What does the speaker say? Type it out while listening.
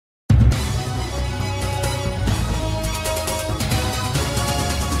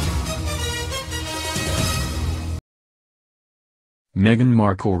Meghan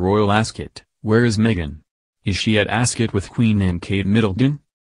Markle Royal Ascot. Where is Meghan? Is she at Ascot with Queen and Kate Middleton?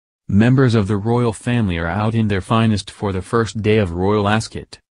 Members of the royal family are out in their finest for the first day of Royal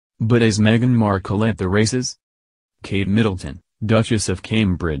Ascot. But is Meghan Markle at the races? Kate Middleton, Duchess of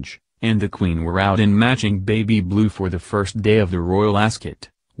Cambridge, and the Queen were out in matching baby blue for the first day of the Royal Ascot,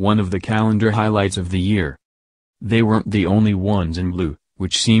 one of the calendar highlights of the year. They weren't the only ones in blue,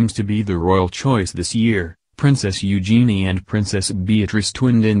 which seems to be the royal choice this year. Princess Eugenie and Princess Beatrice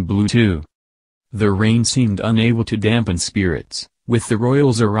twinned in blue too. The rain seemed unable to dampen spirits, with the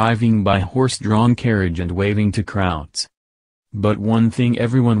royals arriving by horse-drawn carriage and waving to crowds. But one thing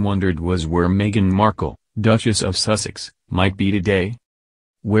everyone wondered was where Meghan Markle, Duchess of Sussex, might be today.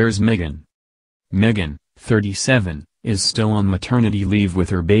 Where's Meghan? Meghan, 37, is still on maternity leave with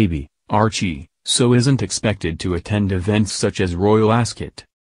her baby, Archie, so isn't expected to attend events such as Royal Ascot.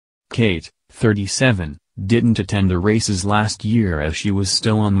 Kate, 37, didn't attend the races last year as she was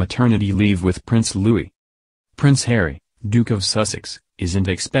still on maternity leave with Prince Louis. Prince Harry, Duke of Sussex, isn't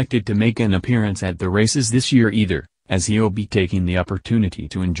expected to make an appearance at the races this year either, as he'll be taking the opportunity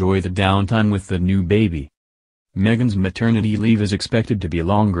to enjoy the downtime with the new baby. Meghan's maternity leave is expected to be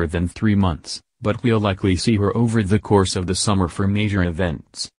longer than 3 months, but we'll likely see her over the course of the summer for major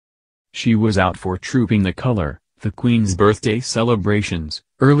events. She was out for Trooping the Colour, the Queen's birthday celebrations,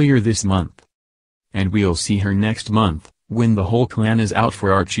 earlier this month. And we'll see her next month, when the whole clan is out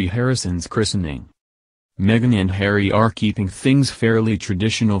for Archie Harrison's christening. Meghan and Harry are keeping things fairly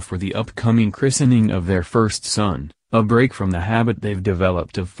traditional for the upcoming christening of their first son, a break from the habit they've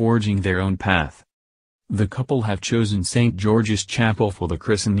developed of forging their own path. The couple have chosen St. George's Chapel for the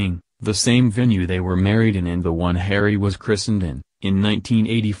christening, the same venue they were married in and the one Harry was christened in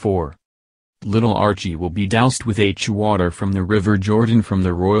 1984. Little Archie will be doused with water from the River Jordan from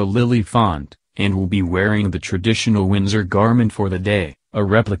the Royal Lily Font, and will be wearing the traditional Windsor garment for the day, a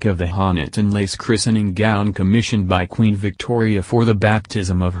replica of the Honiton lace christening gown commissioned by Queen Victoria for the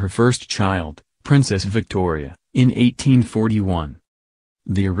baptism of her first child, Princess Victoria, in 1841.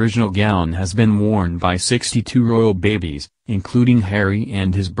 The original gown has been worn by 62 royal babies, including Harry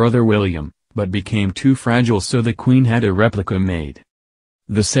and his brother William, but became too fragile so the Queen had a replica made.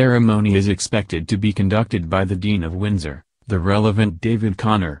 The ceremony is expected to be conducted by the Dean of Windsor, the relevant David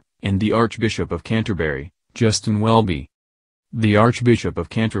Connor, and the Archbishop of Canterbury, Justin Welby. The Archbishop of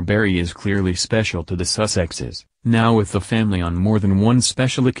Canterbury is clearly special to the Sussexes, now with the family on more than one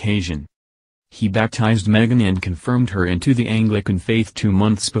special occasion. He baptized Meghan and confirmed her into the Anglican faith 2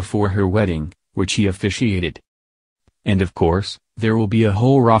 months before her wedding, which he officiated. And of course, there will be a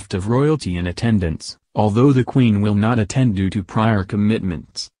whole raft of royalty in attendance, although the Queen will not attend due to prior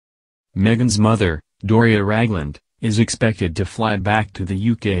commitments. Meghan's mother, Doria Ragland, is expected to fly back to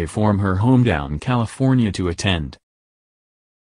the UK from her hometown California to attend.